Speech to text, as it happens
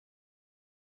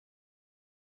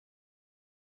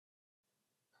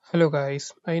Hello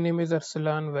guys, my name is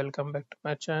Arsalan. Welcome back to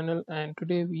my channel, and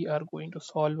today we are going to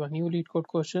solve a new LeetCode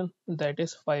question, that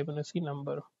is Fibonacci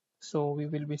number. So we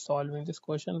will be solving this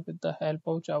question with the help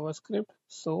of JavaScript.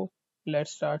 So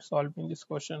let's start solving this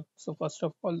question. So first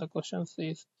of all, the question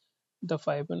says the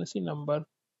Fibonacci number,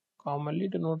 commonly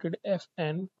denoted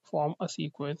Fn, form a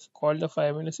sequence called the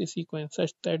Fibonacci sequence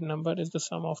such that number is the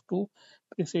sum of two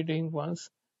preceding ones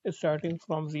starting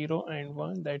from 0 and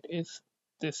 1, that is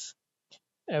this.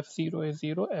 F0 is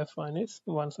 0, F1 is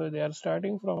 1. So they are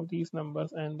starting from these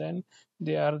numbers and then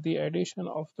they are the addition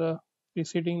of the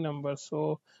preceding numbers.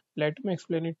 So let me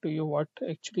explain it to you. What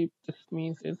actually this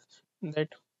means is that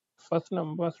first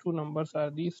numbers, two numbers are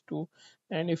these two,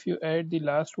 and if you add the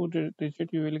last two digit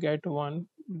you will get 1.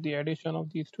 The addition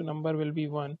of these two number will be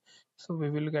 1, so we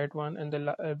will get 1, and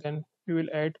then we will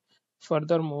add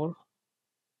furthermore,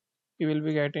 we will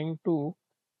be getting 2,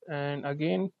 and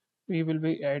again we will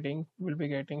be adding, we will be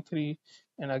getting 3,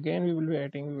 and again we will be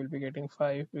adding, we will be getting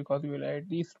 5, because we will add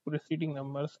these preceding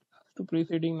numbers. Last two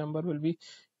preceding number will be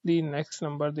the next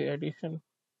number, the addition,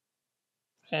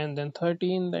 and then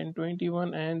 13, then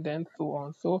 21, and then so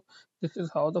on. So this is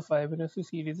how the Fibonacci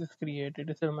series is created.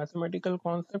 It's a mathematical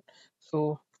concept.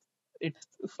 So it's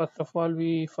first of all,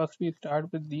 we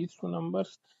start with these two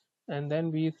numbers, and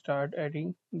then we start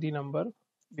adding the number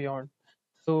beyond.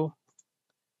 So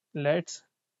let's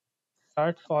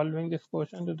start solving this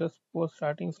question. To just before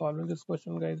starting solving this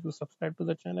question, guys, do subscribe to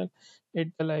the channel, hit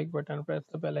the like button, press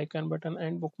the bell icon button,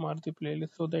 and bookmark the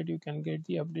playlist so that you can get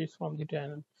the updates from the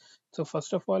channel. So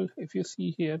first of all, if you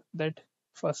see here, that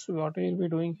first what we will be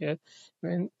doing here,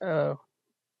 when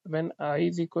I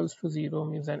is equals to 0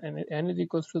 means, and n is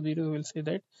equals to 0, we will say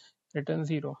that return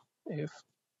 0.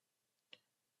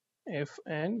 If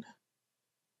n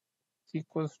is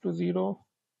equals to 0,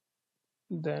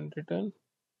 then return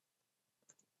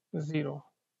 0.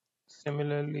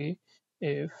 Similarly,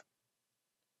 if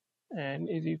n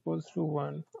is equals to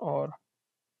 1 or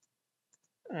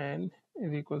n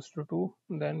is equals to 2,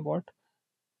 then what?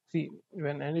 See,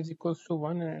 when n is equals to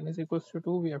 1 and n is equals to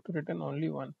 2, we have to return only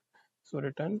 1. So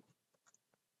return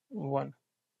 1.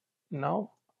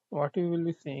 Now what we will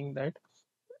be saying, that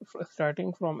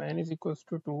starting from n is equals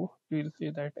to 2, we will say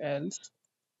that else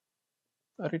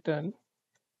return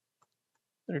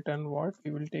what?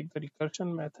 We will take the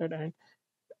recursion method and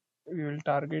we will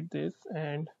target this,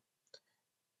 and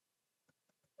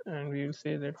we will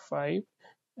say that 5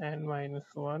 n minus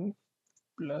 1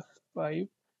 plus 5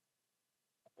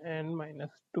 n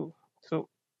minus 2. So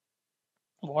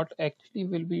what actually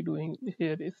we'll be doing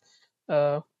here is,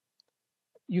 uh,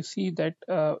 you see that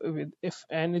with if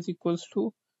n is equals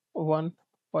to 1,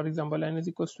 for example n is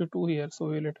equals to 2 here, so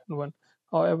we'll return 1.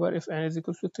 However, if n is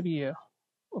equals to 3 here,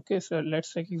 okay, so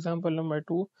let's take example number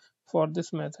 2 for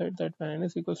this method, that when n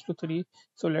is equals to 3,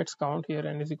 so let's count here.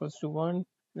 N is equals to 1,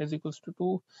 n is equals to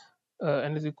 2,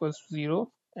 n is equals to 0,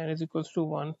 n is equals to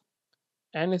 1,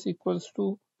 n is equals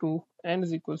to 2, n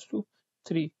is equals to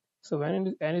 3. So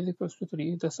when n is equals to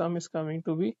 3, the sum is coming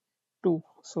to be 2.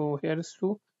 So here is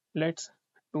 2. Let's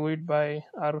do it by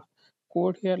our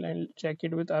code here and check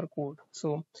it with our code.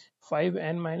 So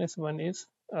 5n minus 1 is,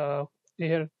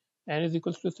 here n is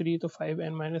equals to 3, so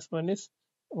 5n minus 1 is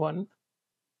 1,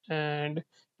 and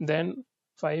then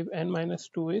 5n minus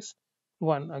 2 is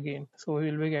 1 again, so we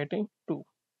will be getting 2.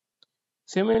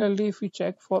 Similarly, if we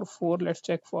check for 4, let's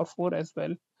check for 4 as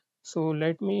well. So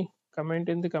let me comment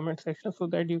in the comment section so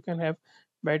that you can have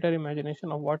better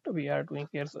imagination of what we are doing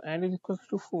here. So n is equals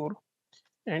to 4,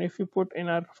 and if you put in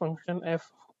our function f,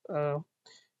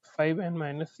 5n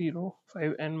minus 0,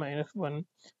 5n minus 1,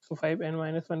 so 5n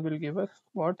minus 1 will give us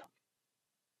what?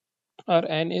 Our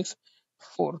n is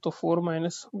 4, so 4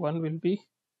 minus 1 will be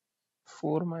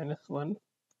 4 minus 1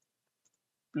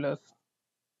 plus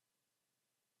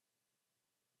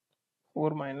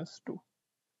 4 minus 2.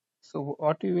 So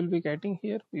what we will be getting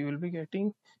here? We will be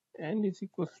getting n is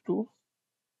equals to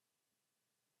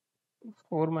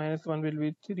 4 minus 1 will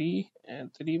be 3,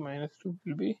 and 3 minus 2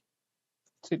 will be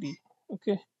 3.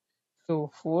 Okay,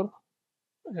 so 4,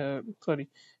 sorry,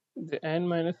 the n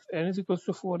is equals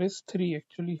to 4 is 3,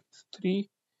 actually it's 3,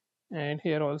 and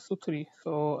here also 3.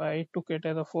 So I took it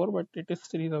as a 4, but it is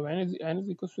 3. So when n is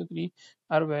equals to 3,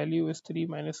 our value is 3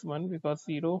 minus 1, because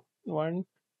 0, 1,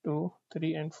 2,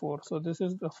 3, and 4. So this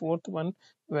is the fourth one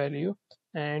value,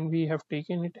 and we have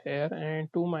taken it here, and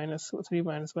 2 minus 3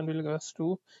 minus 1 will give us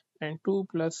 2, and 2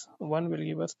 plus 1 will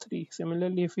give us 3.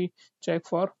 Similarly, if we check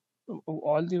for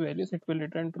all the values, it will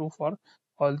return true for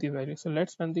all the values. So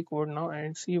let's run the code now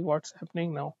and see what's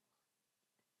happening now.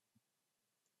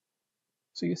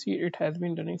 So you see it has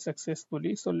been running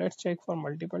successfully. So let's check for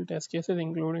multiple test cases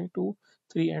including 2,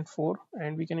 3 and 4,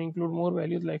 and we can include more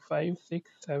values like 5,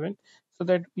 6, 7, so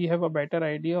that we have a better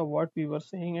idea of what we were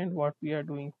saying and what we are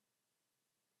doing.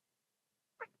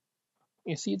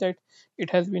 You see that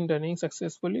it has been running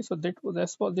successfully. So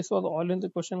that's what this was all in the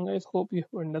question, guys. Hope you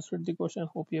have understood the question,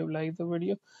 hope you have liked the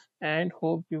video, and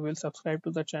hope you will subscribe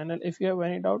to the channel. If you have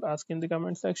any doubt, ask in the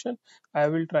comment section. I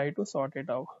will try to sort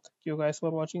it out. Thank you guys for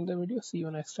watching the video. See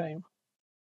you next time.